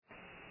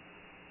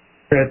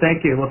Great,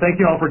 thank you. Well, thank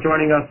you all for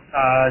joining us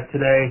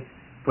today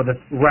for this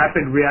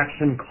rapid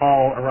reaction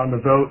call around the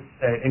vote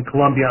in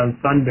Colombia on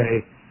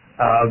Sunday,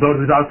 a vote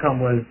whose outcome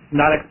was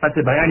not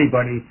expected by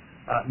anybody,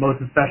 most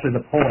especially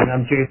the polling.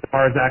 I'm Jason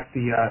Barzak,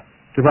 the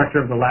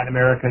Director of the Latin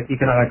America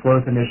Economic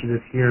Growth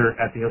Initiative here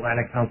at the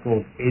Atlantic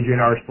Council's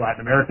Adrian Arch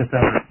Latin America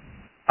Center.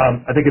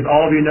 I think as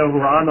all of you know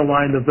who are on the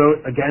line, the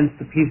vote against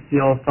the peace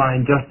deal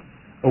signed just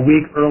a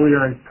week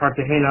earlier in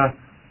Cartagena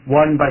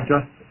won by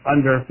just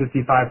under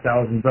 55,000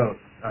 votes.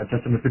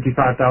 Just under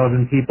 55,000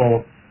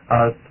 people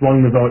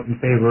swung the vote in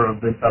favor of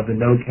the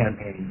no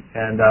campaign.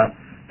 And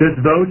this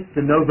vote,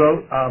 the no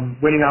vote,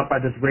 winning out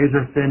by this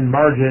razor-thin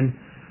margin,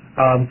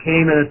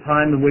 came at a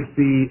time in which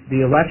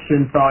the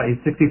election saw a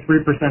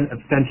 63%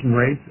 abstention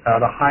rate,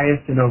 the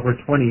highest in over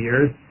 20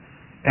 years,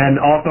 and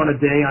also on a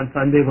day on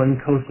Sunday when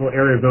coastal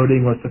area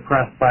voting was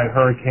suppressed by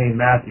Hurricane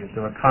Matthew.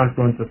 So a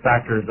confluence of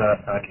factors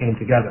came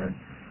together.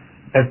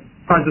 As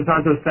President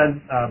Santos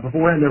said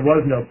beforehand, there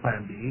was no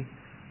Plan B.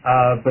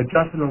 But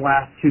just in the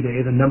last 2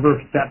 days, a number of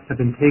steps have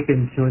been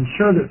taken to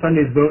ensure that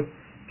Sunday's vote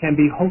can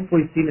be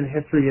hopefully seen in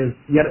history as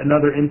yet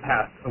another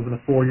impasse over the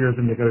 4 years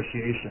of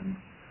negotiations.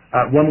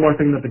 One more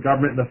thing that the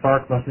government and the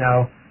FARC must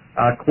now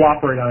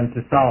cooperate on to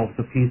solve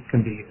so peace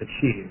can be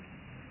achieved.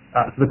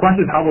 So the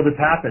question is, how will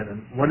this happen, and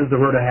what is the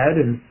road ahead,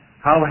 and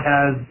how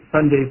has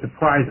Sunday's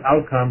surprise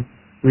outcome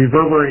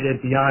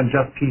reverberated beyond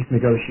just peace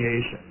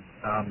negotiations?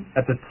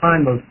 At the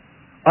time of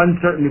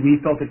uncertainty,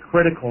 we felt it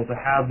critical to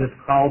have this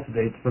call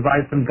today to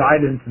provide some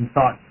guidance and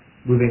thoughts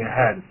moving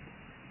ahead.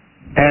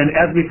 And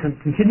as we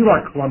continue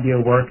our Colombia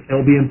work, it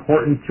will be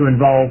important to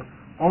involve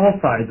all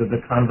sides of the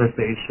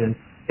conversation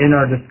in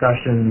our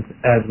discussions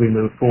as we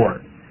move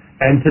forward.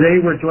 And today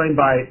we're joined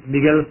by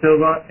Miguel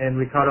Silva and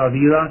Ricardo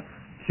Avila,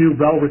 two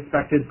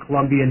well-respected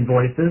Colombian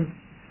voices.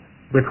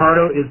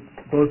 Ricardo is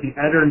both the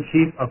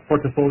editor-in-chief of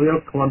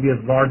Portafolio, Colombia's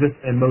largest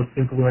and most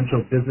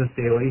influential business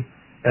daily,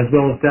 as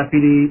well as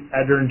Deputy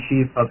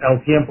Editor-in-Chief of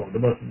El Tiempo,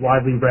 the most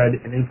widely read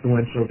and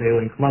influential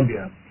daily in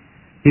Colombia.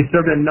 He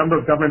served in a number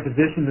of government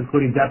positions,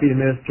 including Deputy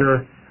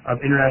Minister of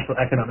International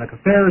Economic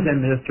Affairs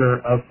and Minister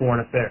of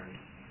Foreign Affairs.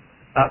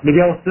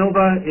 Miguel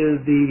Silva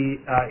is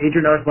the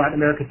Adrian Arch Latin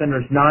America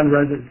Center's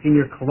non-resident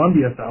Senior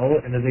Colombia Fellow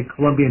and is a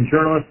Colombian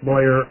journalist,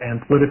 lawyer,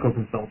 and political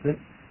consultant.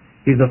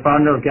 He's the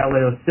founder of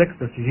Galileo 6,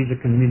 a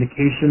strategic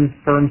communications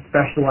firm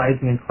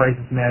specializing in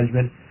crisis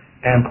management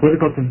and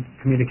political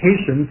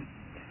communications.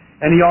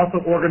 And he also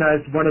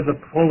organized one of the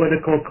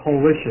political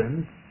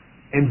coalitions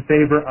in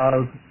favor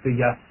of the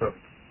yes vote.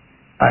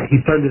 He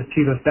served as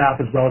chief of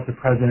staff as well as the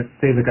President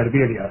Cesar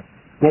Gaviria.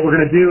 What we're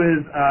going to do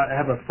is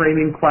have a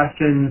framing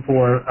question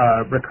for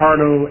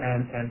Ricardo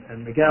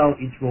and Miguel.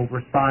 Each will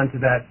respond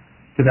to that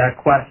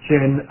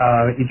question.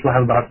 Each will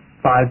have about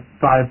 7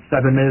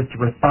 minutes to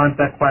respond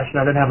to that question.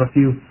 I then have a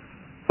few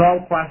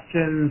follow-up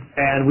questions,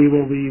 and we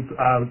will leave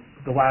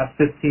the last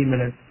 15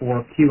 minutes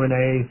for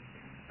Q&A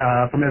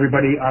from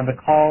everybody on the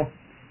call.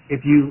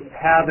 If you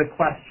have a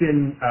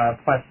question,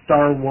 press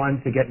star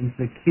 1 to get into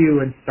the queue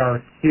and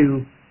star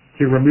 2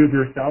 to remove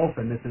yourself.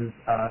 And this is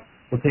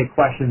we'll take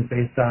questions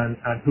based on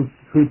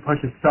who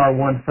pushes star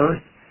 1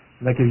 first.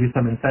 And that gives you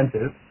some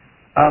incentive.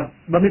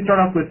 Let me start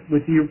off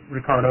with you,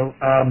 Ricardo.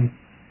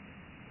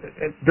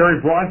 Very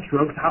broad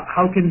strokes.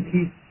 How can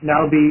peace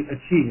now be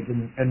achieved,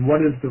 and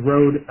what is the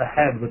road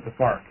ahead with the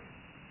FARC?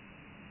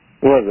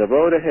 Well, the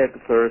road ahead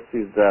first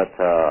is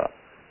that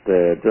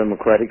the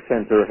Democratic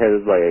Center,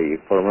 headed by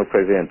former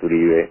President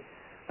Uribe,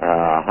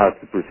 has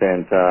to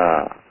present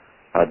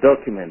a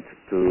document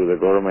to the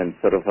government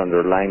sort of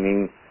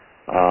underlining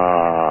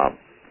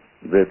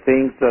the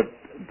things that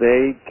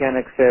they can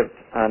accept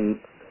and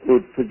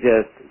would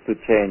suggest to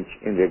change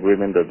in the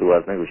agreement that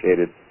was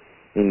negotiated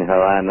in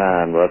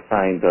Havana and was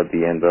signed at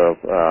the end of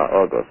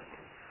August.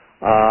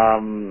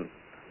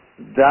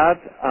 That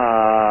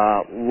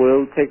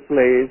will take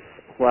place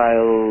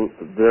while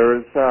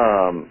there's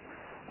a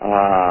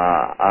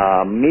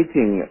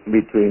meeting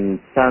between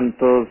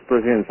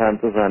President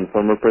Santos and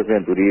former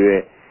President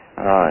Uribe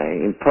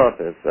in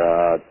process.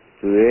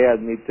 Today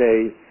at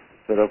midday,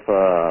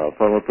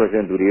 former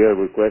President Uribe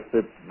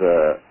requested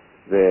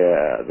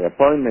the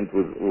appointment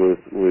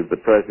with the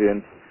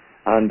President,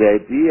 and the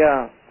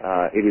idea,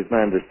 it is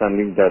my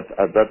understanding that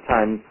at that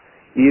time,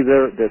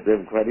 either the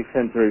Democratic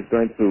Center is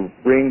going to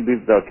bring this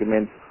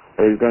document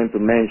or is going to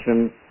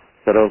mention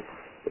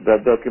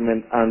that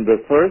document, and the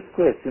first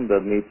question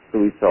that needs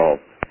to be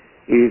solved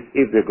is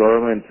if the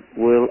government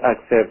will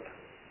accept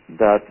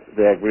that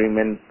the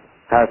agreement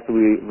has to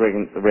be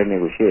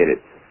renegotiated.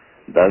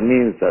 That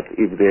means that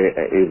if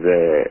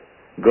the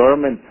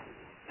government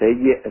says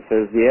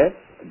yes,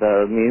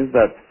 that means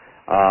that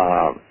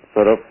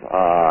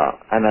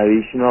an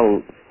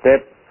additional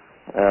step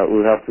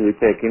will have to be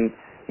taken,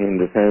 in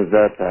the sense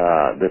that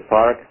the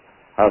FARC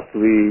has to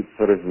be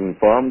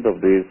informed of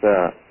these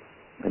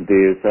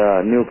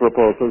new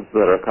proposals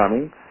that are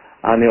coming.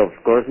 And of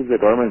course, if the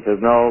government says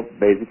no,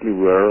 basically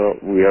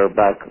we are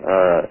back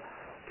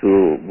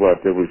to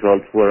what the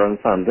results were on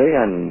Sunday,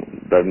 and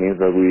that means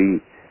that we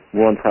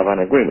won't have an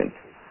agreement.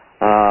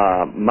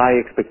 my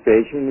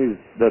expectation is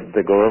that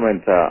the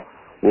government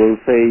will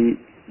say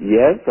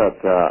yes,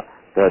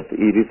 that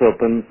it is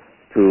open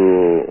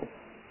to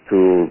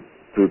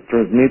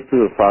transmit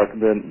to the FARC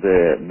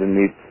the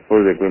need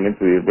for the agreement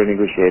to be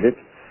renegotiated,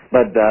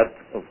 but that,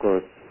 of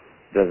course,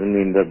 doesn't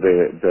mean that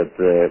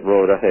the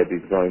road ahead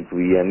is going to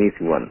be an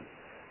easy one.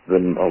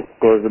 Of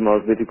course, the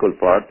most difficult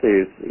part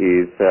is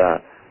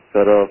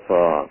sort of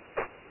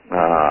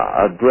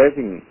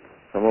addressing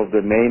some of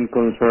the main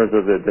concerns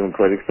that the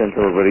Democratic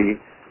Center already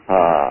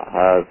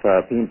has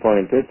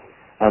pinpointed,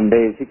 and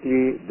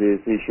basically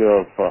this issue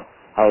of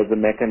how the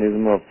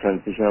mechanism of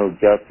transitional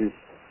justice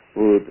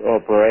would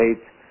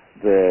operate,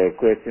 the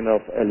question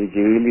of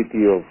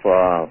eligibility of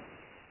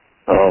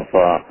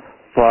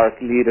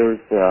FARC leaders,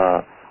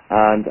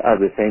 and at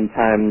the same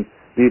time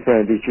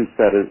different issues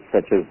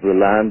such as the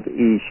land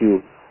issue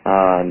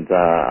and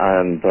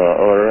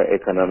other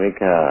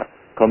economic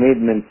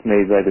commitments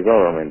made by the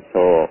government.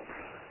 So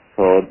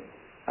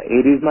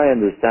it is my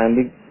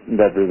understanding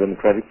that the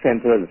Democratic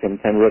Center at the same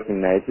time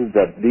recognizes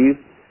that this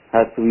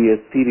has to be a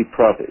speedy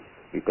process,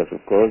 because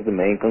of course the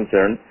main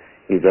concern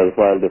is that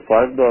while the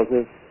FARC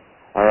bosses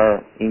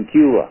are in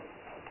Cuba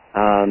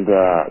and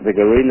the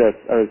guerrillas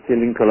are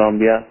still in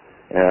Colombia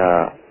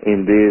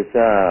in this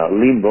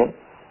limbo,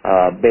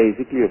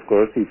 basically, of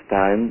course, if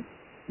time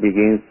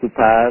begins to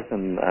pass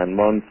and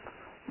months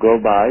go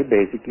by,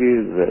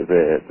 basically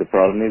the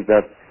problem is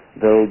that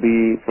there will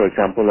be, for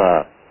example,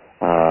 a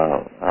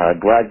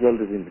gradual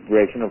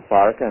disintegration of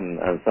FARC, and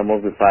some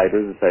of the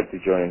fighters decide to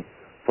join,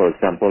 for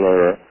example,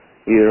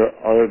 either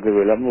other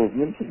guerrilla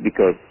movements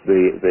because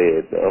the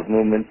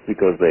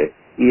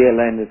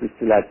ELN is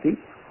still active,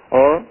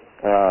 or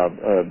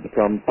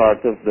become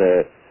part of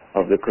the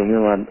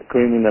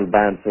criminal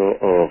bands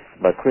of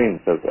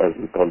Bacrins, as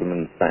we call them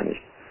in Spanish.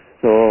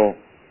 So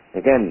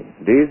again,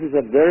 this is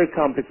a very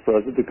complex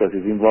process because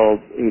it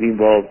involves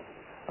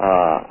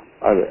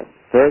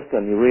first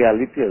a new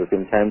reality. At the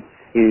same time,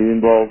 it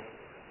involves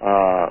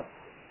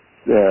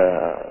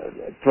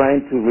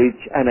trying to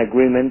reach an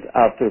agreement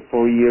after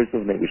 4 years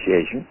of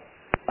negotiation.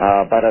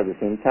 But at the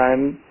same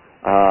time,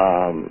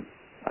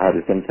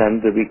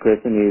 the big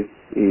question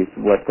is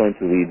what's going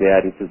to be the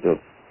attitude of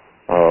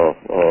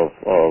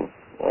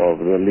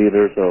the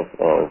leaders of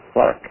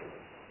FARC.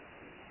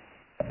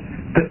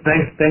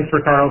 Thanks,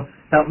 Ricardo.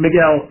 Now,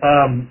 Miguel,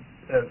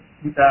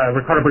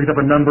 Ricardo brings up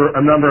a number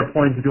of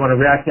points. If you want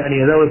to react to any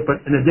of those,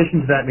 but in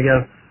addition to that,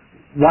 Miguel,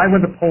 why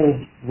were the polls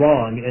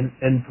wrong?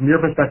 And from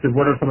your perspective,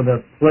 what are some of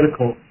the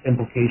political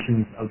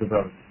implications of the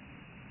vote?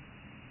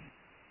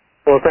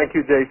 Well, thank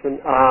you,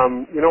 Jason.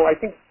 I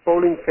think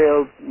polling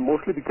failed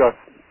mostly because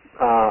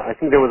I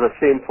think there was a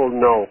shameful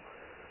no.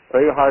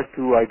 Very hard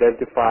to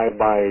identify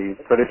by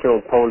traditional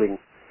polling.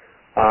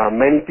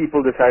 Many people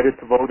decided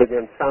to vote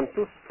against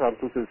Santos.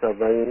 Santos is a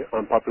very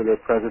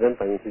unpopular president.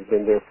 I mean, he's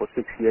been there for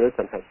 6 years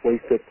and has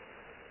wasted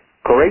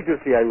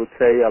courageously, I would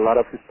say, a lot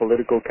of his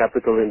political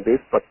capital in this,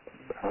 but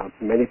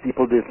many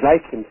people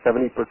dislike him,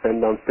 70%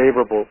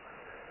 unfavorable.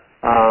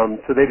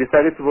 So they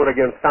decided to vote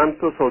against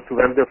Santos, or to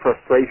vent their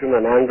frustration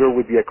and anger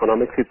with the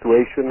economic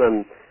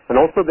situation and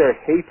also their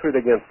hatred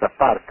against the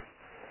FARC.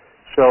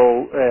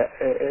 So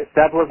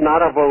that was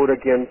not a vote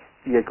against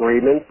the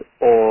agreement,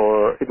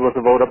 or it was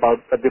a vote about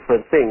a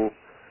different thing.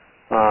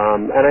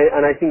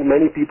 And I think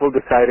many people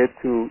decided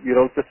to,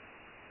 just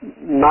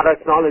not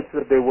acknowledge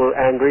that they were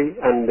angry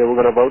and they were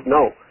going to vote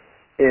no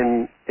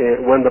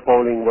when the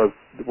polling was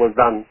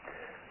done.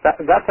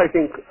 That's, I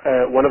think,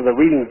 one of the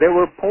readings. There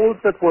were polls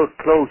that were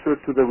closer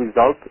to the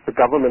result. The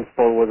government's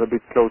poll was a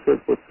bit closer.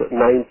 It was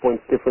 9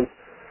 points difference.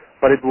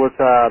 But it was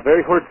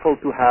very hurtful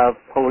to have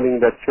polling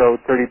that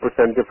showed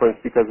 30% difference,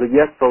 because the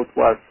yes vote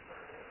was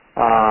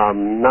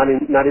not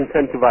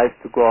incentivized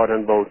to go out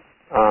and vote.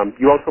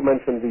 You also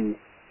mentioned the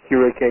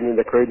hurricane in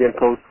the Caribbean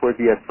coast, where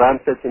the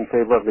advantage in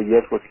favor of the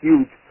yes was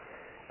huge,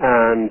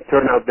 and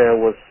turnout there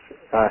was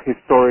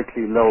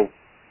historically low.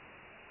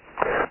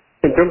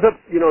 In terms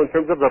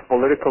of the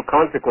political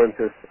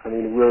consequences, I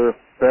mean, we're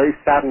very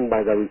saddened by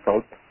the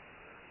result,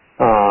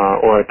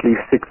 or at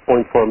least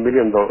 6.4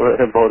 million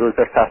voters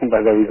are saddened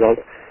by the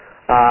result.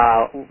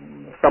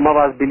 Some of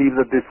us believe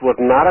that this was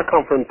not a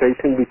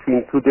confrontation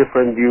between two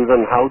different views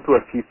on how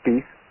to achieve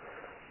peace,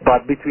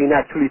 but between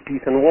actually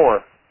peace and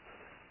war,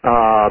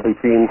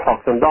 between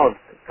hawks and doves.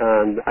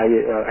 And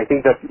I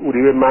think that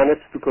Uribe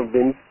managed to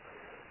convince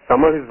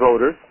some of his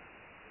voters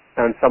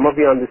and some of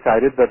the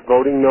undecided that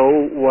voting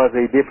no was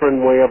a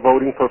different way of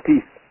voting for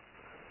peace.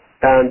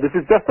 And this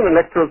is just an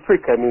electoral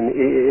trick. I mean,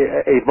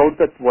 a vote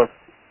that was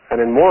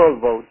an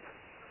immoral vote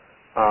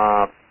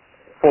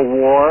for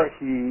war,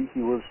 he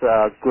was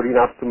good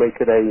enough to make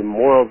it a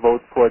moral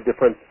vote for a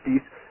different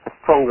peace, a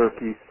stronger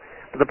peace.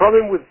 But the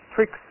problem with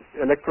tricks,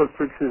 electoral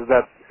tricks, is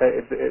that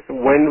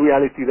when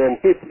reality then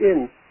hits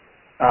in,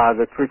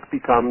 the trick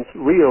becomes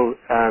real.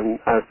 And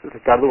as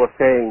Ricardo was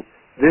saying,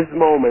 this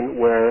moment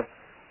where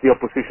the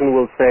opposition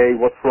will say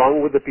what's wrong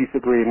with the peace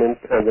agreement,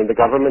 and then the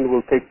government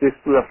will take this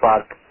to the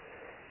FARC,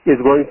 is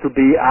going to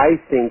be, I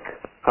think,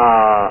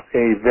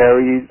 a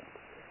very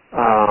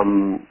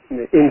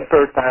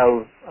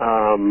infertile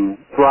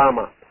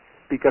drama,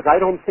 because I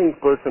don't think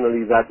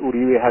personally that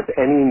Uribe has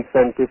any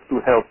incentive to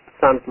help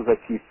Santos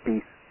achieve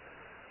peace.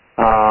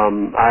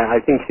 I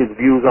think his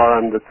views are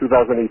on the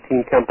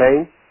 2018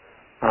 campaign.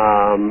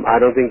 I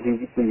don't think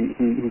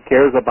he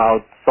cares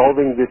about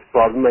solving this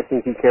problem. I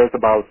think he cares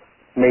about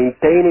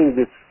maintaining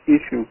this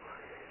issue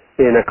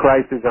in a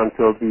crisis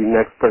until the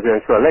next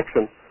presidential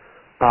election.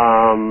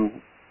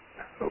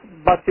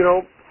 But,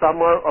 some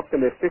are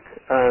optimistic,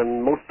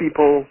 and most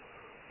people,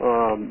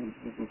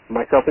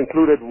 myself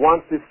included,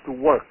 want this to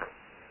work.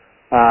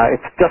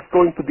 It's just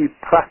going to be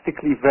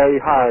practically very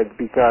hard,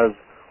 because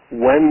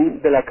when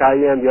De La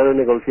Calle and the other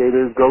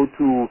negotiators go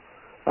to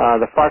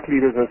the FARC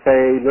leaders and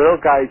say, no,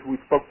 guys, we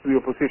spoke to the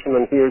opposition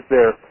and here's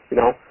their,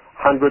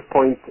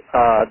 100-point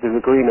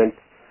disagreement,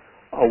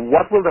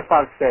 what will the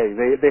FARC say?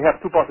 They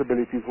have two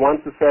possibilities. One,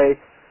 to say,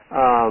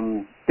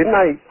 didn't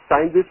I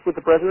sign this with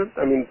the president?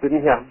 I mean,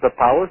 didn't he have the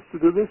powers to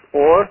do this?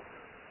 Or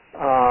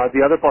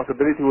the other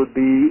possibility would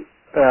be,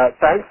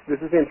 thanks, this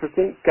is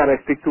interesting, can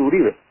I speak to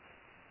Uribe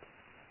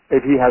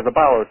if he has the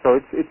power? So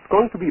it's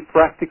going to be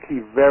practically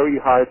very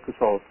hard to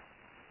solve.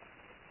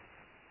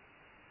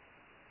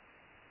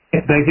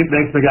 Thank you.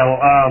 Thanks, Miguel.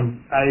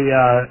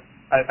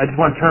 I just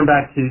want to turn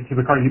back to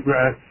Ricardo.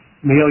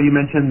 Miguel, you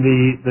mentioned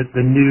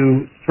the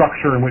new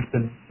structure in which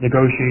the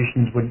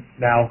negotiations would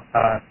now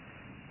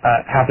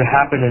have to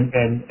happen,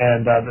 and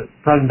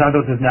President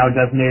Santos has now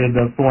designated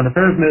the Foreign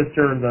Affairs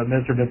Minister, the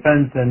Minister of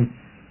Defense, and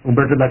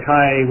Humberto De La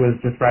Calle was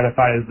just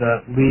ratified as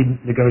the lead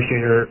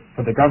negotiator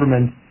for the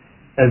government,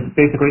 as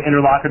basically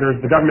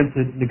interlocutors of the government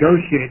to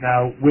negotiate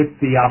now with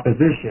the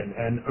opposition.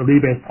 And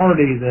Uribe's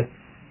party, the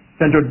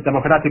Centro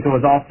Democrático,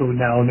 is also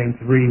now named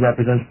 3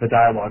 representatives of the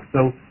dialogue.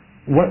 So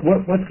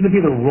what's going to be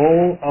the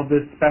role of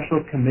this special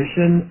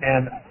commission,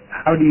 and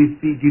how do you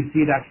see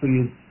it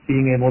actually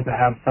being able to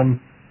have some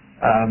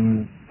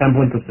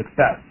semblance of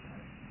success?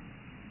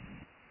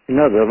 The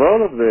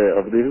role of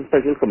this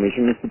special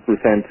commission is to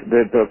present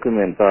the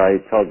document I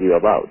told you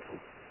about.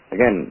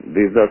 Again,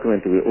 this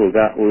document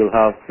will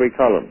have 3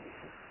 columns.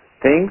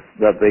 Things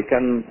that they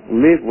can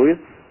live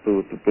with,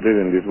 to put it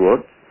in these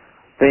words,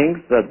 things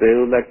that they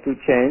would like to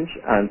change,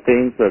 and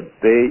things that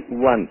they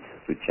want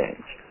to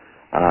change.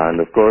 And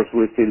of course,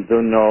 we still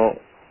don't know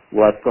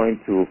what's going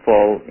to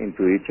fall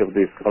into each of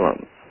these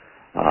columns.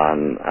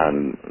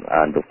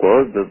 And of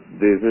course,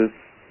 this is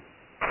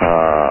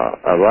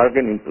a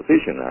bargaining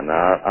position. And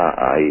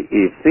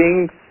if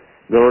things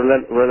go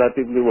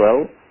relatively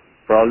well,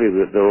 probably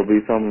there will be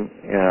some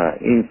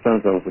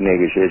instance of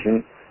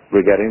negotiation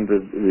regarding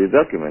the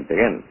document.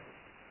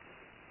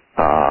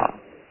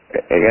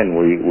 Again,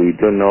 we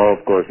don't know,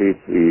 of course, if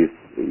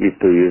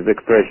to use the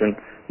expression,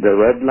 the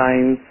red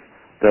lines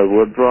that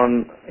were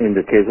drawn in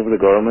the case of the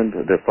government,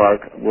 the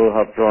FARC will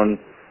have drawn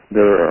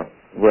their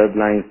red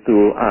lines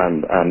too,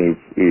 and if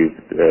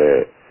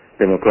the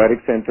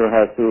Democratic Center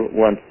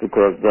wants to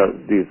cross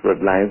these red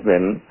lines,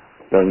 then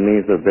that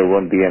means that there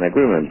won't be an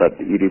agreement, but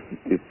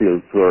it's still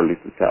too early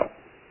to tell.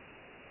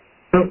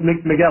 So,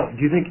 Miguel, do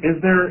you think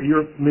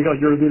Miguel,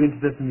 you're alluding to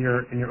this in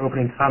your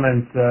opening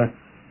comments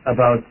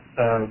about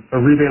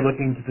Uribe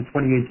looking to the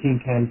 2018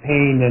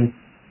 campaign, and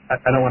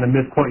I don't want to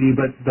misquote you,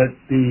 but that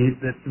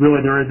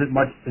really there isn't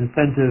much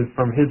incentive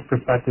from his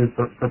perspective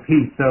for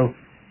peace. So,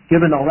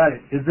 given all that,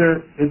 is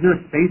there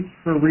space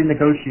for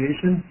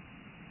renegotiation?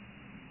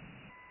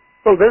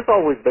 Well, there's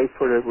always space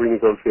for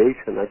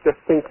renegotiation. I just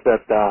think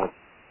that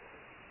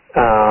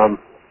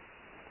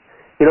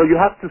you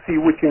have to see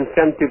which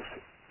incentives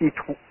each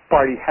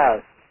party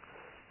has.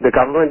 The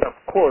government, of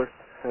course,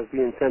 has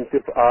the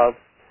incentive of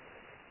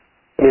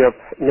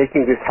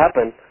making this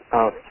happen,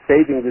 of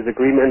saving this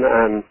agreement,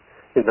 and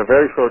in the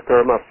very short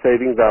term of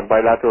saving the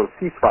bilateral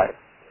ceasefire.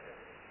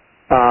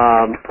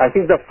 I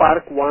think the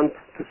FARC wants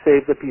to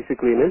save the peace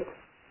agreement,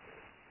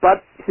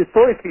 but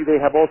historically they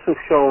have also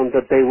shown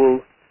that they will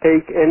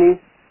take any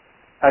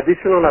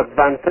additional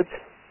advantage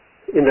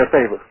in their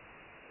favor.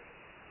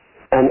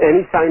 And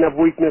any sign of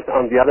weakness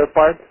on the other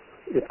part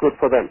is good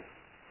for them.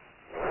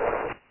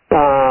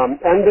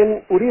 And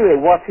then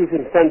Uribe, what's his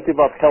incentive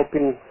of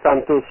helping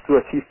Santos to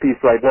achieve peace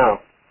right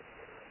now?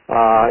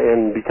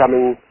 And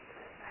becoming,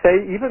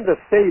 even the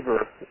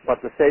savior,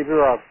 but the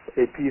savior of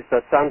a peace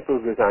that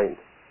Santos designed.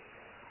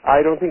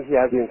 I don't think he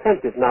has the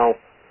incentive. Now,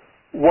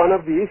 one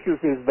of the issues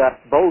is that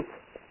both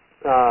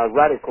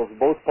radicals,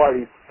 both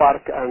parties,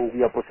 FARC and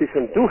the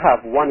opposition, do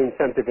have one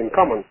incentive in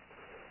common,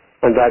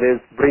 and that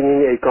is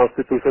bringing a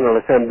constitutional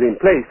assembly in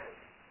place.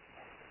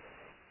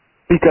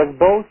 Because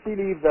both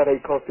believe that a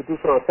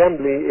constitutional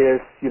assembly is,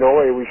 a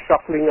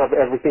reshuffling of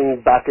everything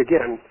back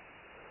again.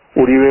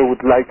 Uribe would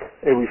like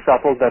a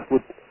reshuffle that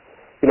would,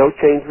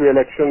 change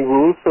re-election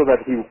rules so that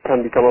he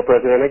can become a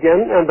president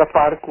again, and the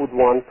FARC would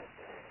want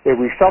a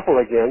reshuffle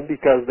again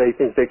because they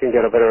think they can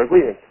get a better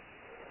agreement.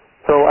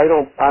 So I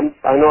know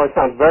I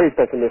sound very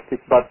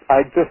pessimistic, but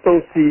I just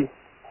don't see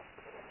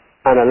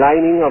an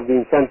aligning of the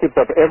incentives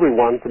of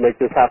everyone to make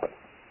this happen.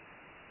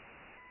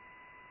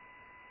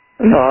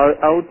 No,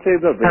 I would say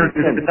that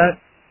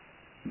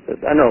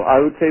No, I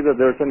would say that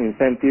there's an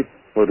incentive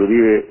for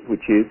Uribe,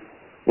 which is,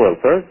 well,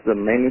 first, the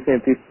main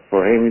incentive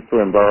for him is to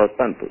embarrass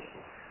Santos.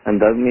 And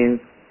that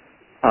means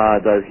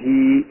that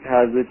he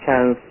has the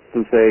chance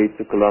to say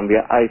to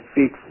Colombia, I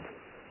fixed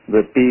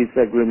the peace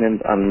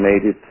agreement and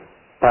made it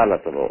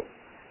palatable.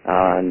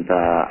 And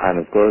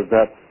of course,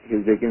 that's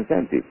his big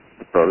incentive.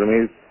 The problem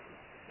is,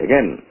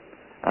 again,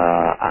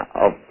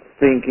 of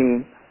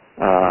thinking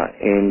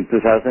in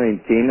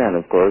 2018, and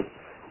of course,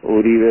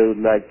 Uribe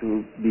would like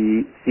to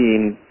be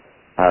seen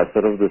as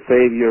sort of the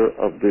savior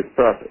of this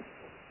process.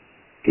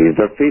 Is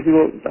that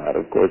feasible? That,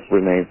 of course,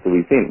 remains to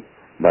be seen.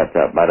 But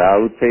I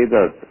would say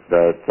that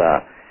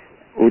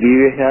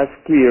Uribe has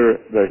clear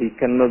that he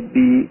cannot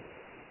be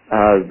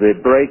the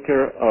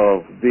breaker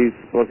of this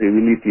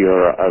possibility,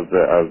 or as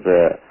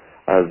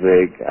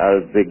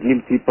the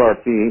guilty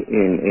party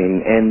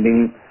in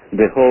ending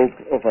the hope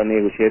of a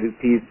negotiated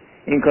peace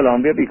in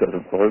Colombia, because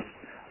of course,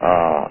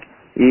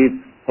 if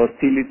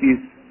hostilities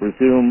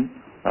resume,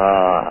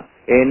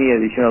 any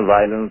additional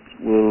violence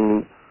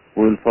will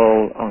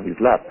fall on his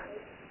lap.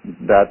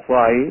 That's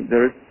why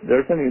there's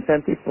an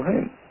incentive for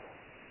him.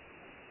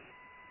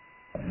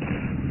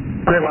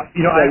 Great. Well,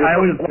 I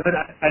always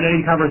at any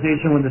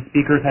conversation when the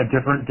speakers had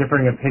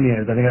differing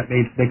opinions. I think that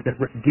makes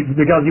it.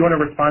 Miguel, do you want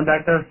to respond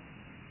back there?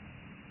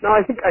 No,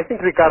 I think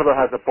Ricardo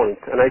has a point,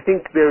 and I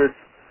think there's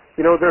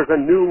a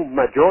new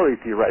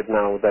majority right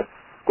now that's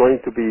going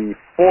to be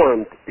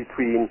formed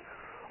between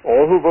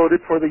all who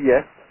voted for the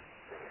yes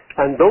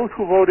and those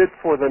who voted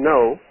for the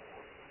no,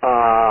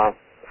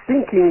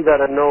 thinking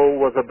that a no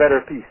was a better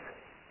peace.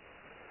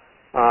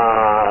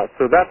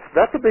 So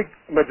that's a big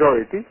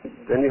majority.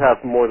 Then you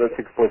have more than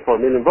 6.4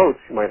 million votes.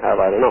 You might have,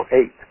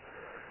 8.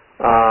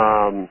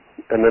 And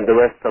then the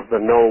rest of the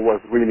no was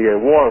really a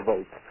war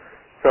vote.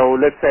 So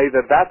let's say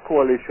that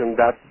coalition,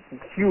 that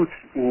huge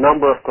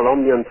number of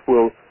Colombians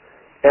will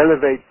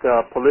elevate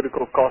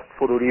political cost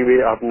for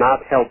Uribe of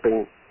not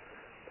helping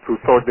to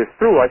sort this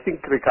through. I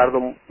think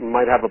Ricardo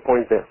might have a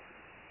point there.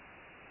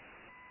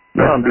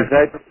 No,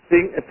 besides,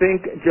 think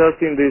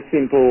just in this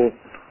simple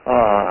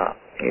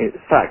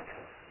fact.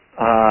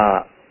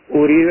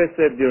 Uribe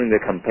said during the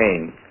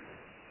campaign,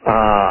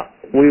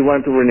 we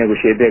want to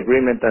renegotiate the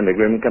agreement, and the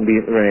agreement can be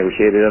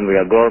renegotiated, and we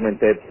are government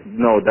said,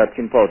 no, that's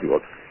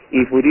impossible.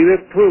 If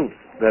Uribe proves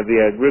that the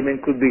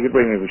agreement could be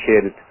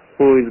renegotiated,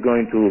 who is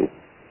going to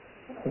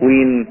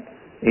win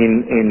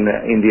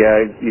in the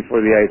eyes,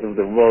 before the eyes of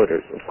the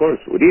voters? Of course,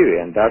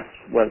 Uribe, and that's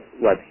what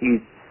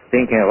he's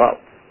thinking about.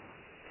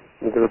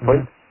 Is that a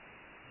point?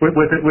 With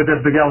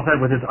as Miguel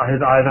said, with his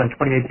eyes on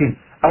 2018.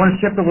 I want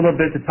to shift a little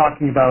bit to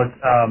talking about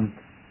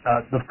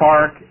the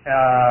FARC,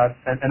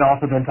 and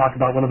also then talk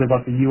about a little bit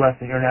about the U.S.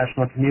 and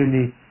international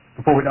community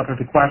before we open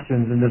up to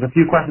questions. And there's a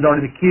few questions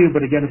already in the queue,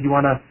 but again, if you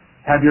want to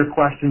have your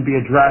question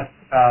be addressed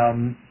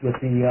with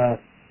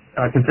the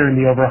considering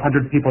the over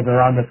 100 people that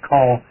are on this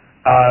call,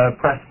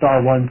 press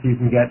 *1 so you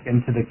can get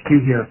into the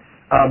queue here.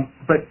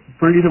 But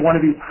for either one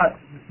of you,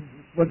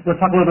 let's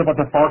talk a little bit about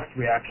the FARC's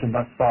reaction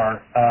thus far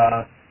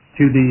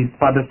to the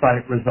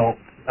plebiscite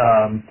results.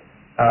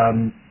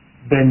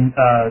 There's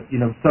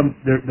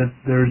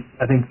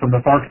I think from the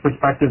FARC's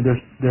perspective,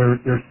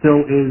 there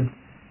still is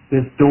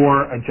this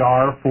door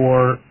ajar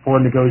for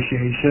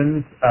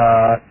negotiations.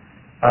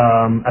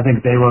 I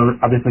think they were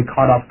obviously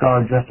caught off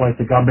guard, just like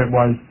the government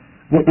was.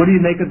 What do you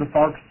make of the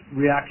FARC's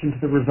reaction to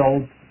the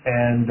results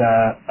and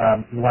the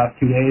last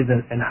 2 days,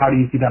 and how do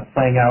you see that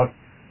playing out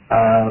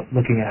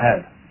looking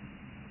ahead?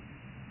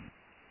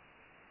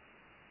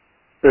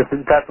 That's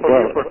for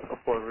you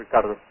for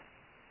Ricardo.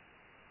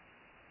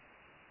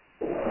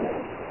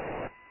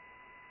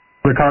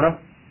 Ricardo?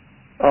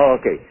 Oh,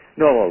 okay.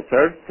 No, well,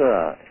 first,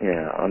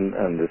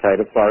 on the side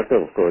of FARC,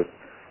 of course,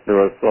 there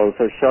was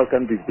also shock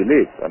and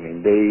disbelief. I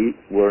mean, they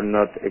were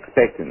not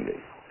expecting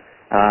this.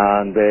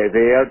 And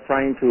they are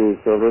trying to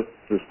sort of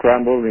to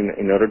scramble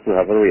in order to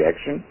have a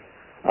reaction.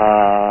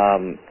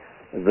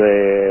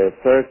 The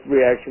first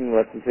reaction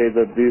was to say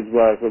that this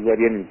was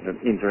already an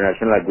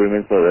international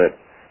agreement, so that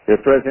the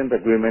present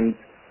agreement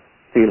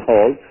still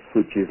holds,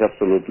 which is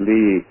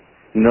absolutely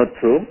not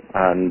true,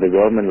 and the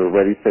government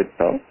already said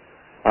so,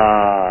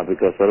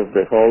 because sort of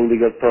the whole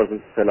legal process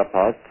fell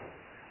apart.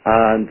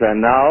 And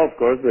now, of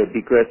course, the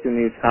big question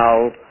is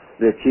how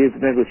the chief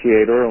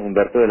negotiator,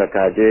 Humberto de la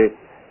Calle,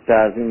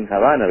 does in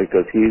Havana,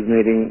 because he is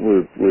meeting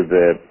with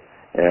the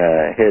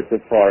heads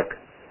of FARC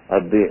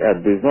at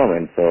this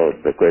moment. So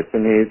the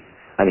question is,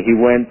 and he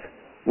went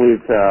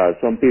with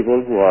some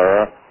people who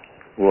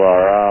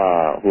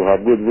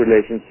have good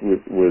relations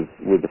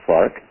with the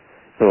FARC.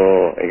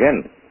 So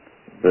again,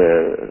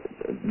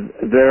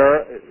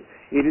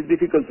 it is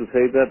difficult to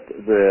say that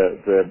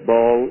the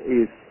ball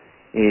is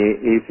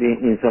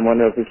in someone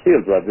else's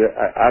field, but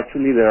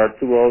actually there are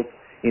two balls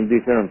in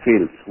different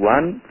fields.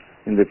 One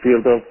in the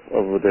field of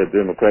the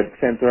Democratic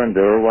Center, and the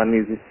other one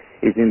is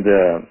in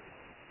the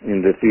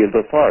field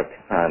of FARC.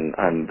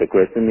 And the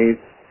question is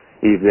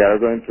if they are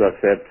going to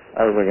accept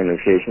a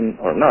renegotiation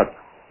or not,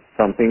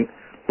 something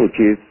which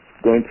is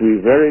going to be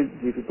very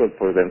difficult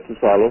for them to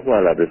swallow,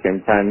 while at the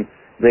same time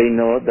they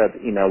know that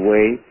in a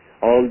way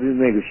all this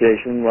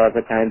negotiation was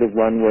a kind of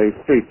one-way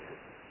street.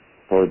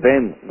 For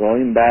them,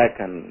 going back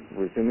and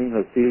resuming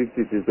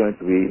hostilities is going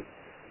to be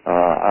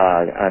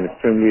an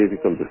extremely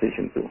difficult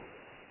decision too.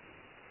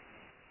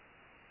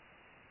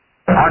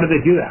 How do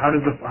they do that? How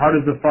does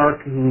the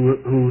FARC,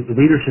 who the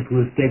leadership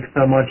who has staked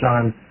so much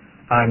on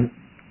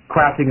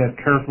crafting a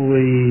careful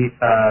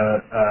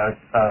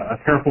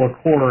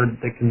accord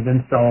that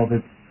convinced all of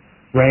its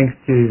ranks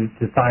to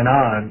sign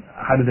on?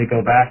 How do they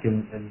go back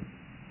and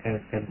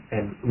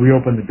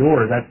reopen the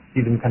door? Is that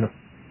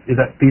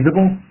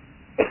feasible?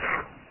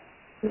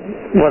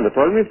 Well, the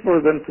problem is for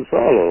them to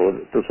swallow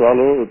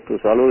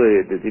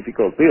the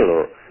difficult pill,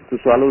 or to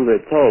swallow the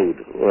toad,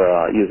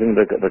 using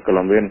the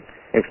Colombian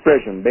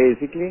expression,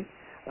 basically,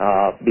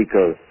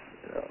 because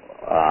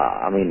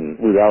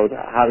without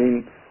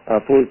having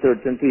full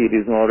certainty, it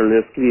is more or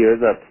less clear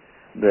that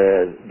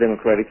the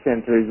Democratic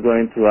Center is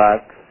going to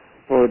ask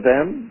for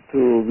them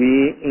to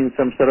be in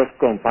some sort of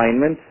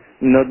confinement,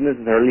 not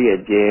necessarily a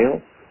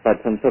jail, but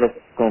some sort of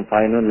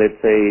confinement,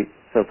 let's say,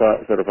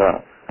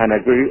 an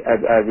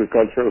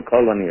agricultural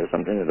colony or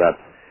something like that.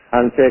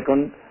 And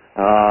second,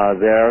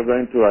 they are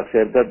going to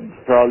accept that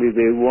probably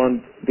they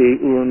won't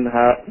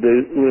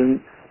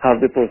have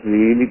the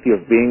possibility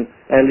of being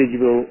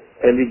eligible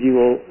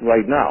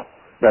right now.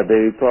 That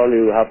they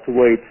probably will have to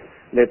wait,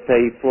 let's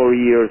say, 4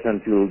 years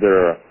until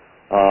they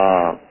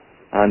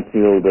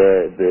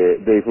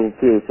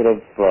fulfill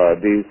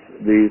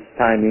this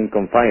time in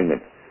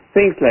confinement.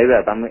 Things like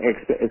that. I'm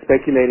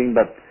speculating,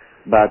 but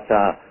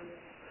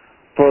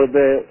for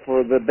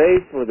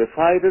the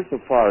fighters so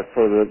far,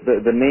 for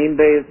the main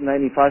base,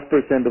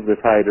 95% of the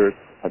fighters,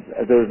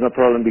 there is no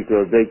problem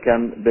because they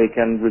can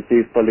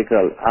receive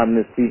political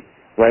amnesty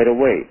right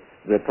away.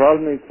 The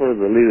problem is for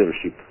the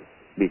leadership,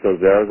 because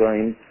they are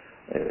going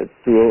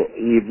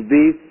if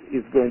this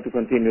is going to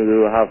continue, they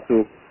will have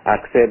to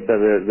accept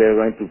that they're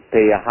going to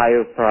pay a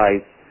higher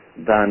price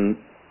than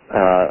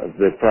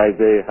the price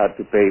they had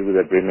to pay with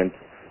the agreement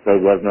that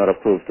was not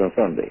approved on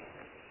Sunday.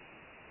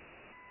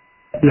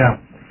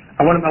 Yeah.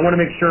 I want to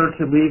make sure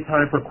to leave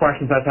time for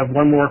questions. I have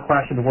one more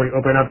question before we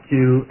open up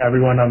to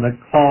everyone on the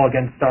call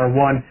against *1.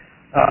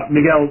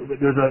 Miguel,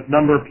 there's a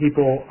number of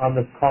people on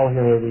this call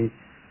here. The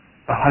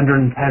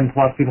 110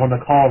 plus people on the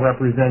call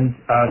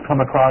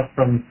come across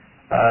from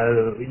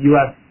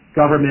U.S.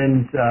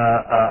 government,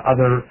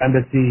 other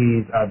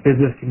embassies,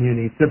 business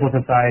community, civil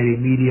society,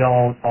 media,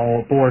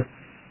 all aboard.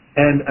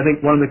 And I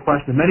think one of the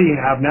questions many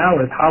have now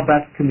is how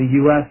best can the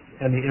U.S.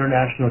 and the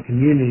international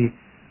community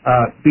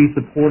be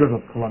supportive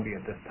of Colombia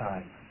at this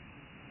time?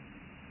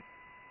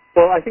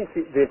 Well, I think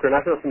the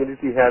international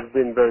community has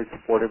been very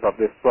supportive of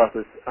this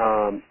process,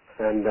 and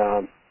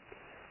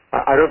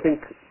I don't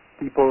think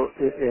people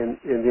in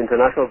the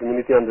international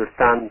community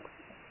understand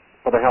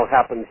what the hell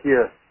happened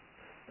here.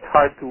 It's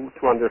hard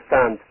to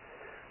understand.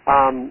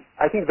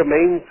 I think the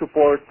main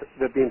support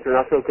that the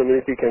international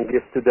community can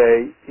give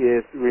today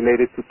is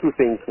related to two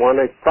things. One,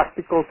 a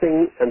practical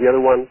thing, and the other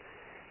one,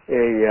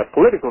 a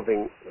political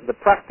thing. The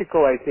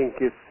practical, I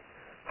think, is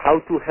how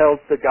to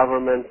help the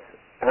government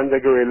and the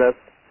guerrillas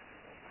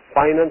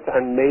finance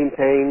and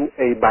maintain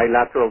a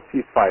bilateral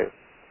ceasefire.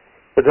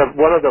 It's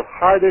one of the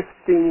hardest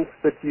things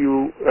that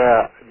you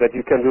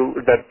can do,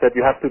 that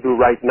you have to do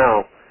right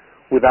now.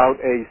 Without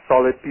a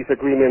solid peace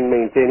agreement,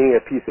 maintaining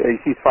a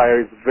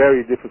ceasefire is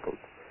very difficult.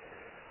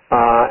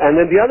 And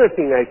then the other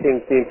thing, I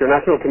think the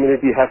international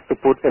community has to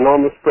put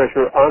enormous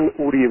pressure on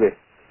Uribe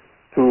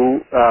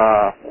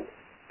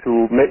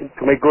to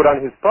make good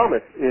on his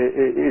promise.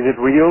 Is it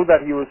real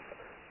that he was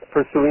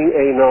pursuing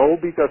a no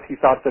because he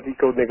thought that he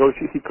could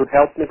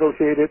help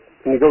negotiate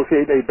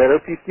a better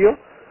peace deal,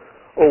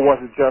 or was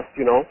it just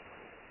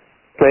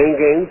playing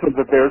games so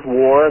that there's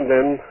war and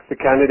then the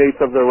candidates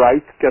of the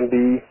right can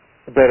be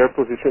better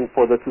positioned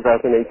for the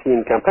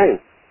 2018 campaign?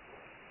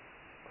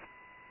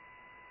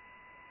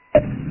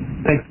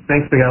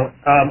 Thanks, Miguel.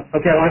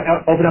 Okay, I want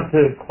to open up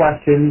to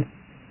questions.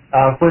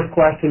 First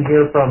question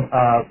here from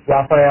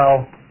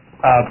Rafael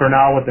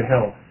Bernal with The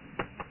Hill.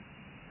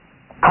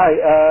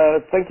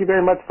 Hi, thank you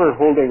very much for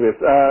holding this.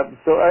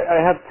 So I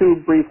have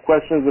two brief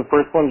questions. The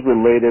first one's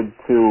related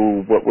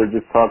to what we're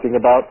just talking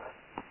about.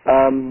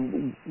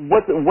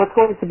 What's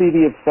going to be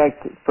the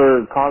effect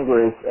for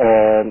Congress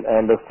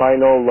and the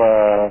final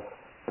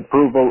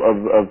approval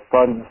of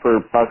funds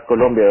for Paz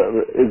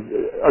Colombia?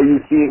 Are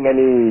you seeing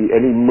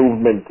any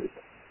movement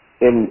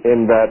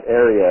in that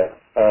area,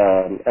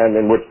 and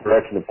in which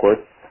direction, of course?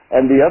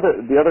 And the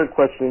other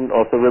question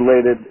also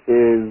related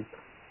is,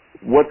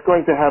 what's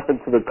going to happen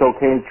to the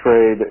cocaine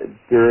trade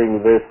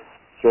during this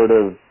sort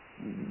of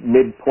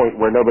midpoint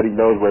where nobody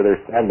knows where they're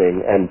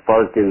standing, and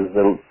FARC is,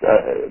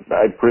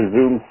 I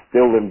presume,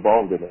 still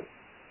involved in it?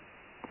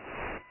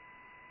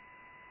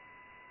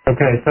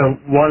 Okay, so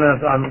one of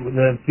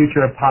the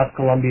future of Paz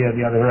Colombia,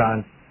 the other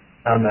on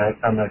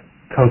the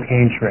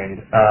cocaine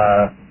trade.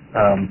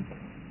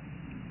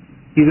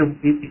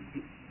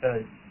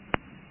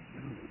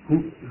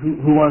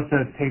 Who wants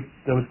to take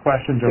those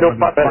questions? Or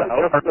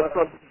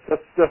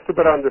Just to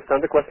better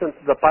understand the question,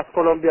 the Paz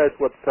Colombia is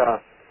what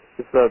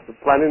is the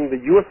plan in the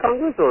U.S.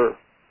 Congress, or?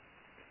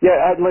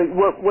 Yeah, like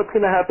what's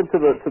going to happen to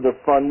the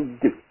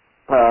fund?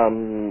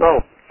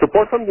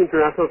 Support from the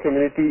international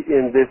community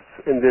in this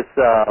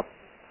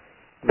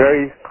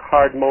very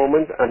hard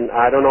moment, and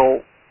I don't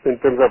know in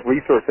terms of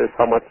resources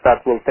how much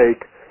that will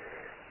take.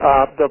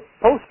 The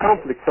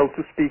post-conflict, so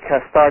to speak,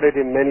 has started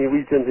in many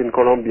regions in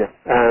Colombia,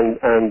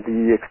 and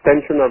the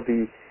extension of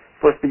the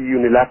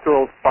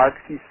unilateral FARC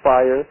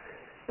ceasefire,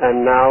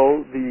 and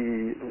now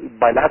the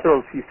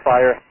bilateral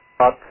ceasefire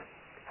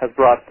has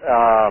brought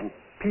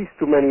peace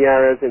to many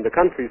areas in the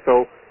country.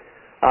 So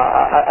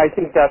I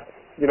think that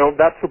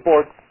that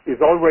support is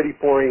already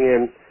pouring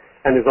in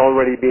and is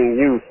already being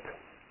used.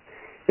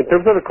 In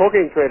terms of the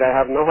cocaine trade, I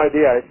have no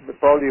idea.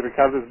 Probably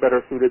Ricardo is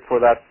better suited for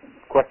that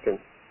question.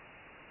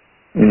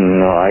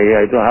 No,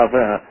 I don't have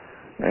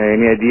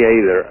any idea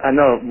either.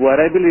 No, what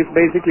I believe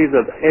basically is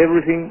that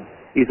everything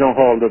is on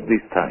hold at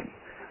this time,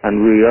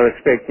 and we are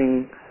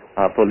expecting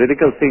a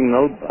political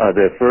signal.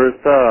 The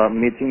first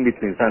meeting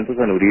between Santos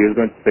and Uribe is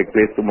going to take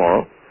place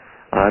tomorrow,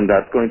 and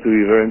that's going to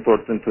be very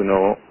important to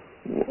know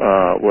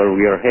where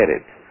we are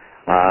headed.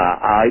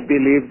 I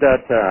believe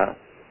that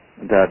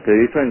the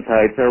different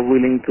sides are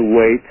willing to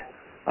wait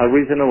a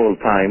reasonable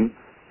time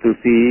to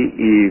see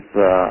if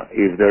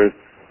there's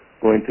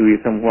going to be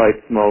some white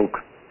smoke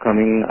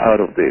coming out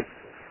of this.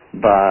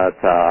 But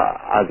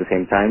at the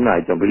same time, I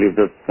don't believe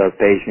that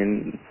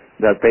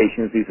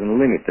patience is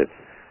unlimited.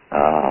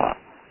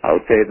 I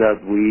would say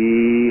that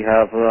we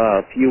have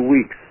a few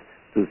weeks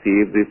to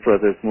see if this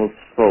process moves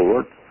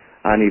forward,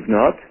 and if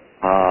not,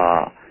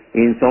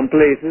 in some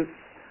places,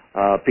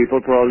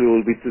 people probably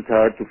will be too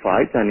tired to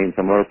fight, and in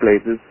some other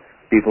places,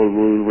 people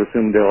will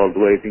resume their old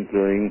ways,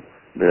 including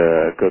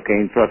the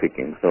cocaine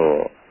trafficking.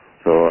 So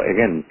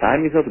again,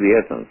 time is of the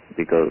essence,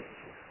 because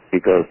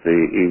if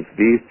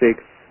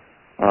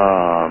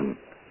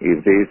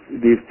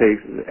this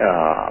takes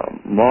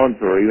months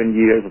or even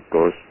years, of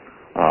course,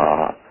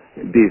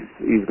 this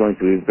is going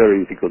to be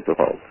very difficult to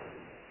hold.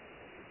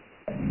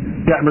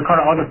 Yeah, and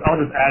Ricardo, I'll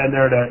just add in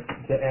there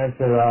to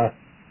answer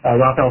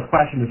Rafael's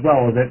question as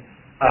well. Is that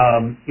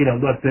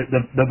look,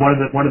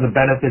 one of the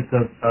benefits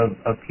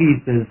of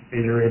peace is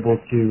you're able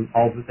to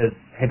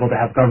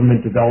have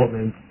government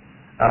development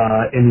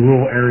in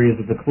rural areas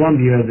of the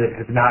Colombia that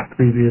have not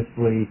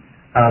previously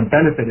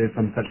benefited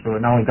from such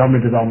not only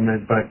government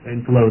development but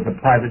inflows of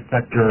private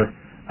sector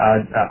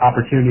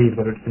opportunities,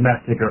 whether it's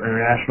domestic or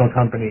international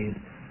companies.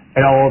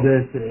 And all of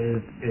this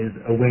is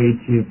a way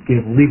to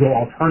give legal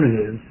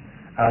alternatives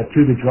to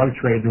the drug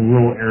trade in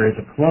rural areas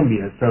of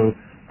Colombia. So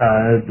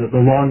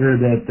the longer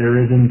that there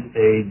isn't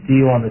a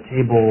deal on the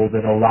table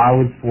that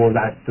allows for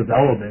that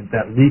development,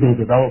 that legal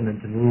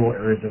development in rural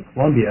areas of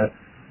Colombia,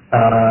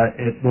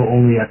 it will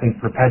only, I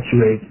think,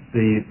 perpetuate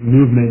the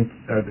movement,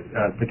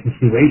 the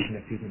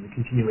continuation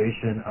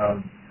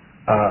of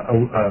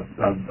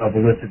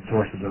illicit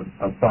sources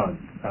of funds.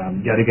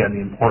 Yet again,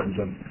 the importance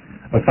of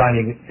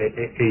finding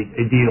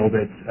a deal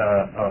that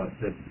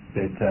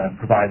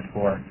provides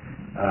for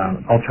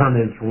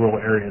alternatives for rural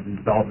areas and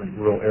development in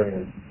rural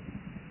areas.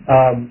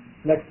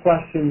 Next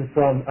question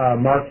from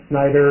Mark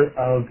Snyder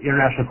of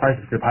International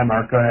Crisis Group. Hi,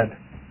 Mark. Go ahead.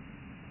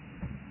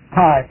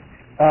 Hi.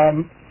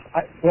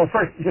 Well,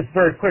 first, just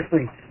very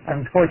quickly,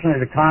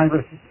 unfortunately,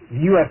 the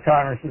U.S.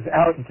 Congress is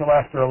out until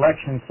after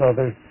elections, so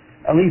there's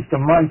at least a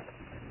month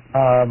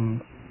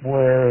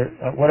where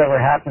whatever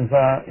happens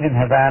in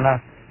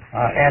Havana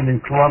and in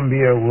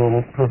Colombia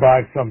will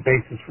provide some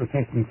basis for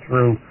thinking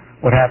through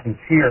what happens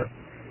here.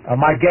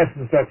 My guess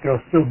is that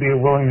there'll still be a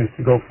willingness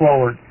to go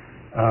forward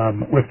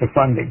with the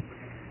funding.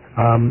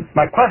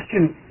 My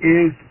question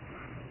is,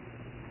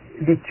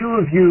 the two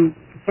of you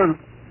sort of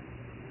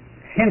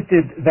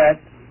hinted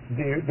that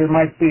there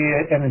might be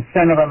an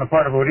incentive on the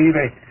part of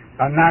Uribe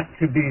not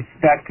to be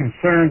that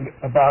concerned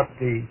about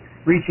the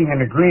reaching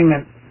an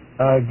agreement,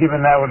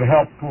 given that would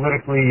help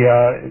politically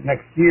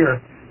next year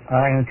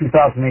in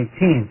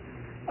 2018.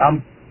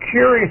 I'm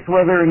curious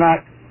whether or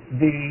not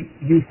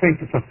you think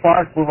that the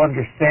FARC will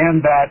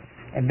understand that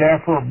and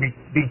therefore be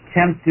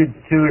tempted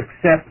to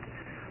accept,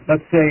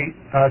 let's say,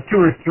 2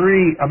 or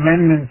 3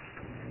 amendments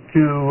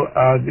to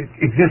the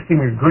existing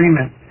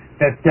agreement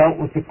that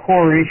dealt with the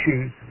core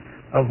issues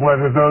of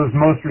whether those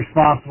most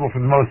responsible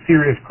for the most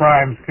serious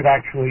crimes could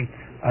actually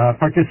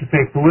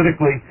participate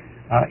politically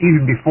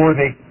even before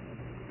they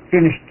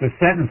finished the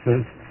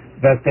sentences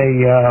that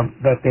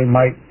they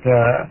might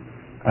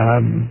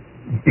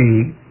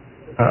be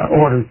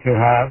ordered to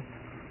have,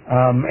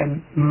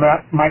 and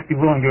might be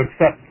willing to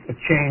accept a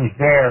change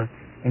there,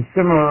 and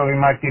similarly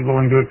might be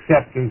willing to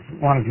accept, as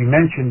one of you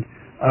mentioned,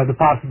 the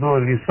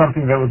possibility of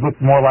something that would look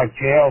more like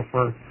jail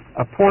for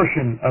a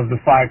portion of the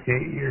 5 to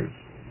 8 years.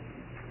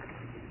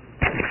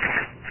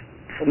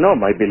 No,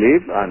 my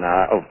belief, and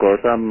of course,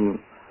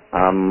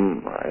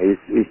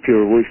 it's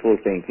pure wishful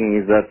thinking,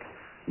 is that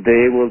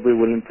they will be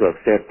willing to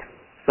accept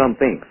some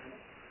things.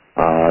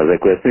 The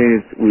question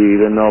is,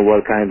 we don't know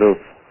what kind of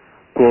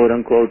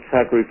quote-unquote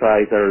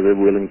sacrifice are they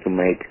willing to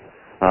make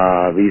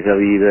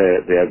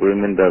vis-a-vis the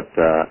agreement that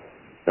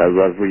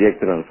was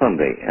rejected on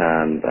Sunday,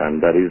 and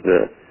that is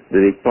the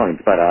big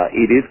point. But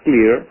it is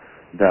clear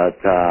that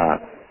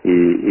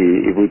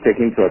if we take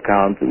into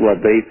account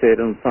what they said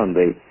on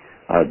Sunday,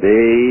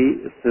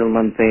 they still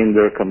maintain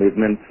their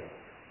commitment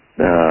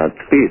to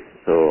peace.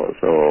 So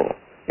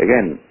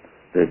again,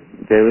 the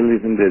devil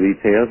is in the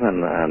details,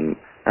 and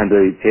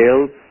the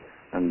details,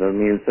 and that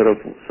means sort of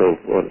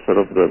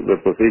the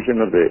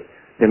position of the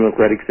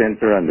Democratic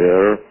Center and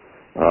their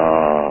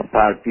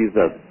parties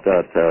that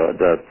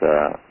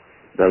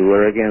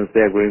were against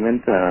the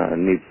agreement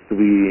needs to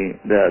be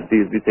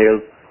these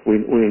details. We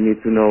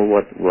need to know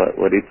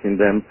what is in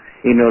them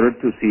in order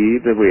to see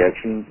the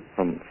reaction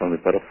from the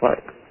part of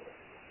FARC.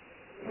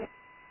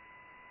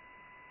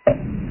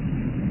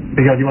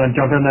 Miguel, you want to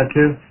jump in that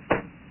too?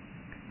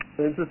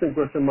 Interesting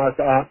question, Mark.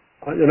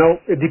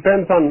 It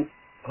depends on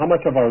how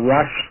much of a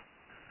rush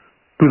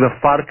do the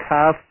FARC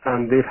have,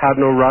 and they've had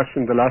no rush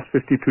in the last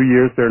 52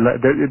 years.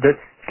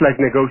 It's like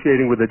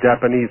negotiating with the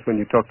Japanese when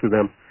you talk to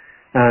them.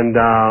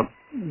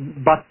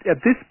 But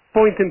at this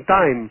point in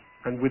time,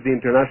 and with the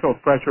international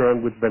pressure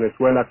and with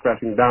Venezuela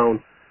crashing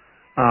down,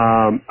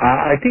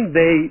 I think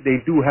they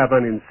do have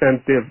an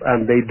incentive,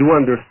 and they do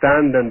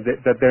understand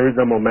that there is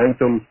a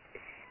momentum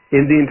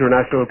in the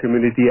international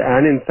community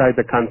and inside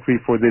the country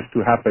for this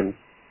to happen.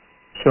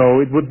 So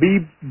it would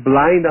be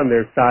blind on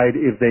their side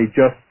if they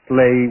just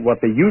play what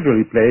they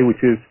usually play,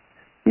 which is,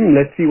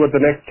 let's see what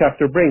the next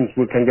chapter brings.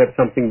 We can get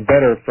something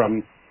better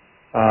from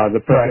the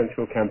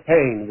presidential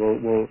campaign.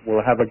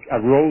 We'll have a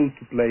role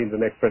to play in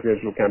the next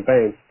presidential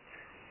campaign.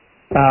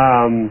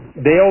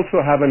 They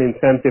also have an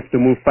incentive to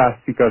move fast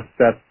because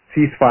that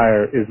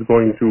ceasefire is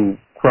going to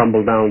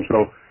crumble down.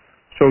 So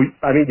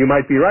I think you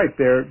might be right.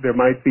 There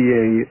might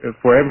be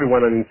for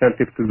everyone an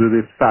incentive to do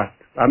this fast.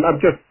 I'm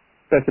just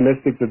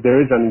pessimistic that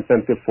there is an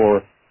incentive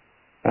for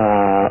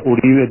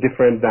Uribe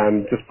different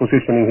than just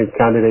positioning his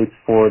candidates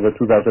for the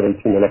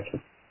 2018 election.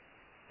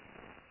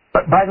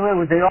 But by the way,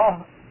 would they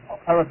all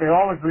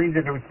agree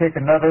that it would take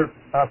another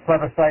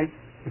plebiscite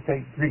if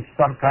they reach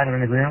some kind of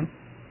an agreement?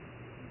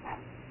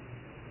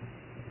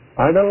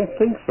 I don't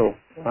think so.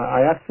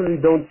 I actually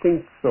don't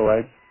think so.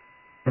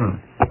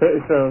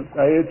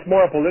 It's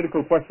more a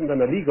political question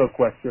than a legal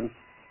question.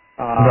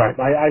 Right.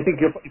 I think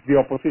if the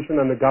opposition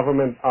and the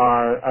government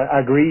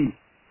agree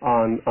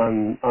on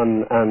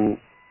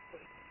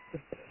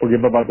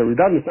forgive about the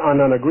redundancy, on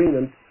an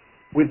agreement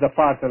with the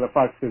FARC, and the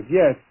FARC says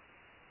yes,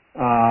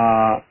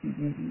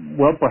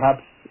 well,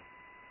 perhaps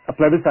a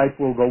plebiscite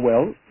will go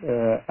well,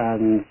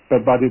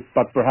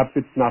 but perhaps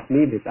it's not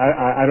needed.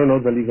 I don't know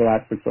the legal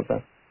aspects of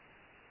that.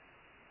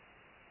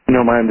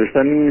 My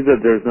understanding is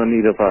that there's no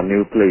need of a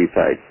new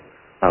plebiscite.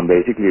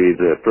 Basically,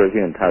 the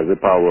president has the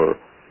power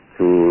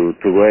to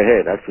go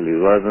ahead. Actually,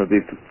 it was not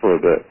for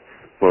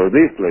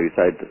this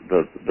plebiscite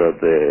that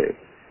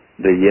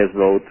the yes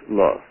vote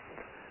lost.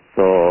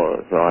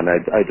 And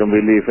I don't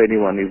believe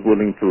anyone is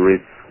willing to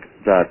risk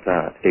that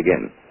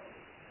again.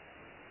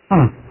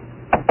 And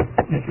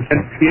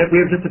we have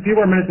just a few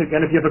more minutes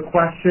again. If you have a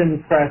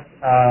question, press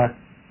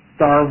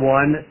 *1.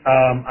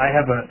 I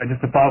have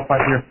just a follow-up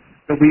here.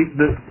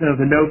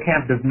 The no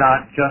camp does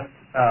not just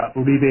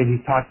alleviate. He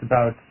talks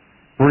about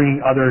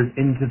bringing others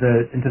into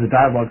the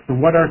dialogue. So,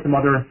 what are some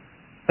other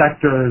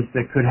sectors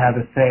that could have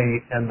a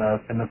say in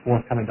the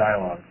forthcoming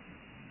dialogue?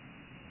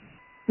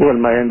 Well,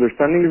 my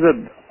understanding is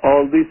that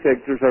all these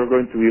sectors are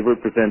going to be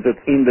represented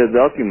in the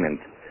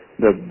document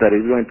that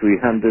is going to be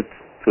handed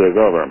to the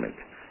government.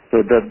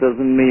 So that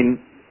doesn't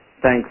mean,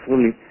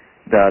 thankfully,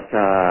 that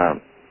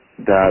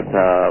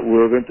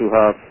we're going to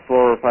have 4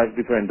 or 5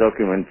 different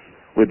documents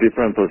with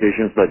different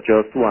positions, but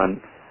just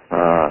one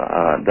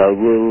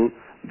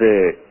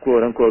the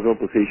quote-unquote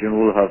opposition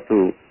will have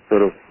to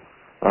sort of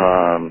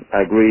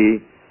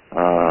agree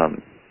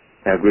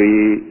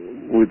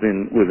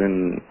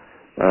within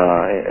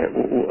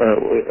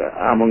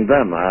among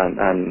them,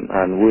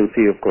 and we'll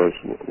see, of course,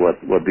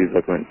 what this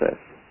document says.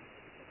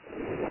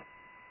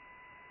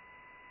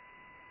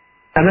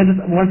 And then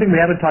just one thing we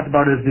haven't talked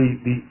about is the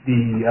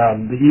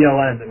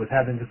ELN that was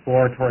having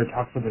exploratory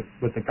talks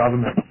with the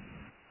government.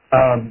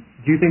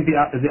 Do you think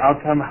how is the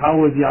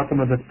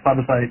outcome of this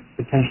plebiscite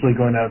potentially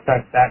going to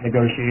affect that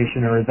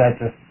negotiation, or is that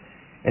just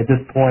at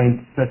this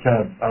point such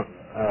a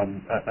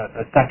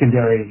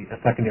secondary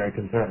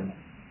concern?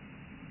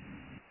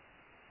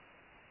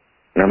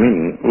 I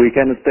mean, we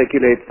can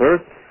speculate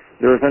first.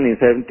 There's an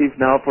incentive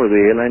now for the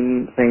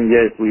airline saying,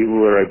 yes, we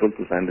were able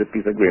to sign the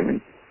peace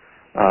agreement.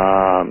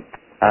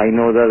 I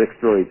know that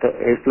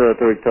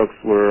exploratory talks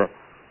were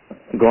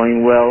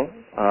going well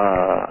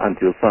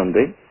until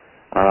Sunday,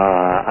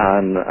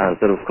 and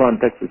sort of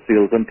contacts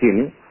still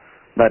continue.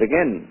 But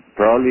again,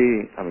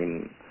 probably, I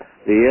mean,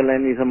 the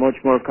airline is a much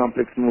more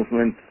complex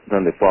movement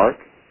than the FARC.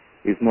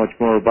 It's much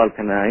more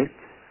balkanized.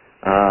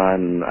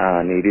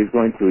 And it is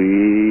going to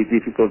be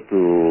difficult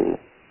to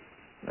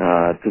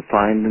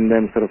find in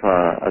them sort of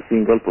a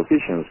single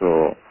position.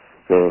 So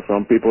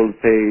some people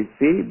say,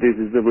 see, this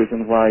is the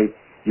reason why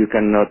you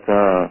cannot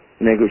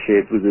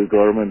negotiate with the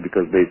government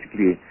because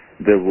basically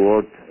the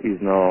word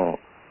is no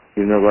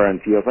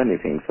guarantee of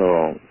anything.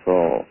 So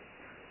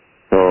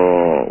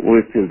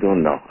we still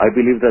don't know. I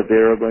believe that they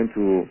are going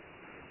to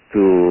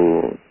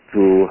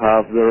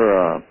have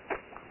their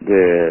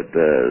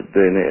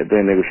the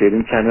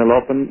negotiating channel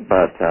open,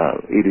 but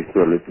it is too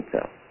early to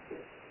tell.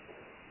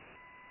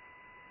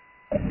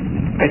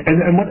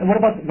 And what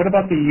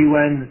about the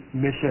UN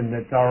mission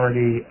that's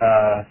already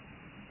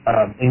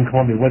in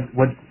Colombia?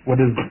 What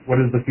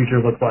does the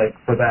future look like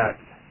for that?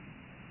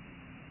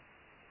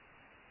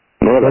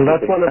 Well,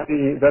 that's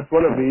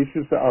one of the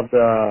issues of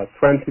the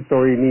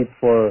transitory need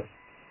for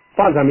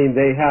funds. I mean,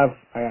 they have,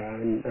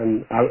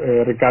 and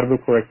Ricardo,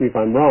 correct me if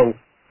I'm wrong.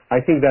 I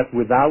think that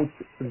without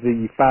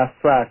the fast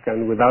track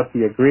and without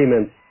the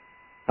agreement,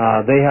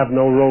 they have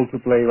no role to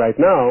play right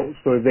now.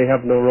 So if they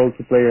have no role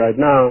to play right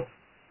now,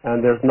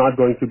 and there's not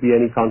going to be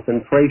any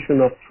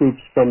concentration of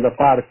troops from the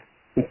FARC,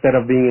 instead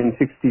of being in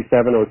 67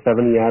 or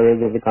 70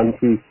 areas of the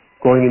country,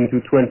 going into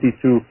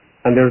 22,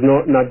 and there's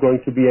not going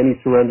to be any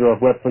surrender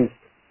of weapons,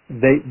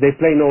 they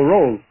play no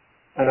role.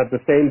 And at the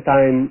same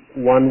time,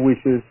 one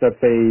wishes that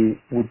they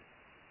would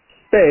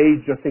stay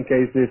just in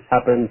case this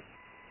happens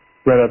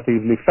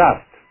relatively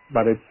fast.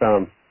 But it's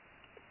going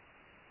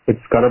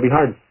to be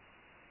hard.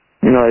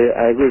 No,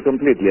 I agree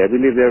completely. I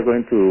believe they're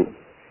going to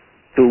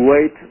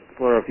wait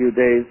for a few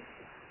days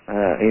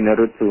in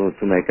order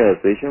to make a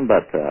decision,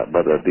 but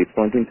at this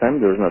point in time,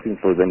 there's nothing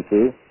for them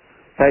to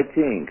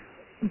sightseeing.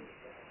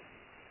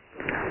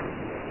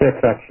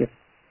 Exactly.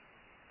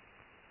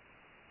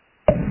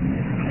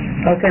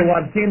 Okay, well,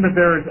 I've seen that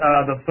there's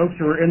the folks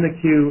who are in the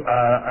queue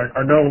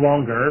are no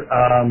longer,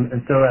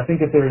 and so I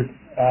think if there's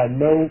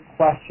no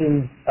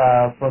questions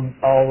from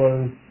all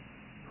those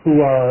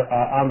who are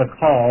on the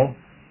call,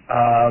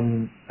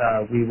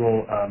 we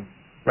will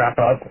wrap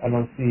up. I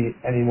don't see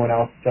anyone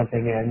else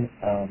jumping in.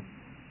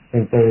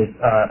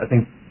 I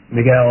think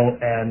Miguel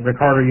and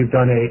Ricardo, you've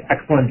done an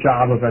excellent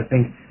job of, I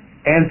think,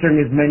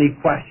 answering as many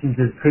questions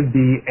as could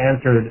be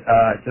answered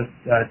just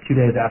 2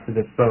 days after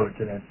this vote.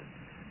 And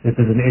this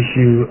is an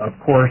issue, of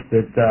course,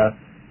 that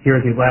here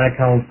at the Atlantic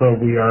Council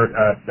we are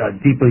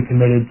deeply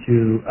committed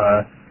to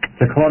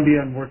Colombia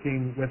and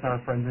working with our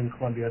friends in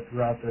Colombia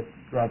throughout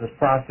this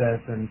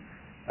process. And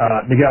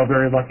Miguel,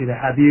 very lucky to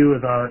have you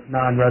as our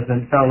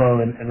non-resident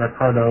fellow, and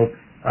Ricardo,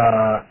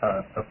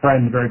 a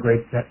friend, very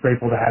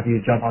grateful to have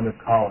you jump on this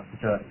call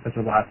at such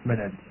a last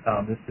minute.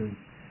 This is,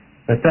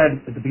 as I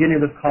said at the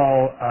beginning of this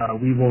call,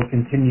 we will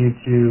continue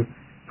to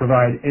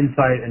provide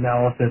insight,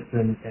 analysis,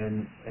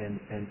 and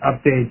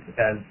updates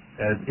as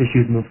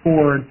issues move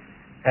forward.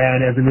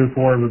 And as we move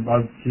forward, we'd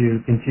love to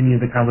continue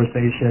the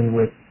conversation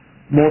with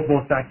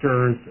multiple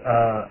sectors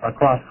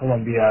across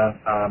Colombia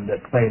that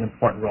play an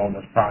important role in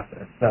this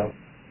process. So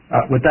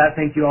with that,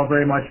 thank you all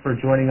very much for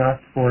joining us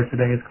for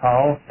today's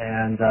call,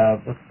 and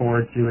look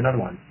forward to another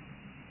one.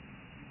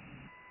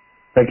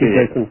 Thank you,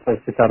 Jason.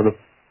 Thanks, Ricardo.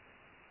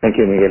 Thank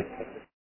you, Miguel.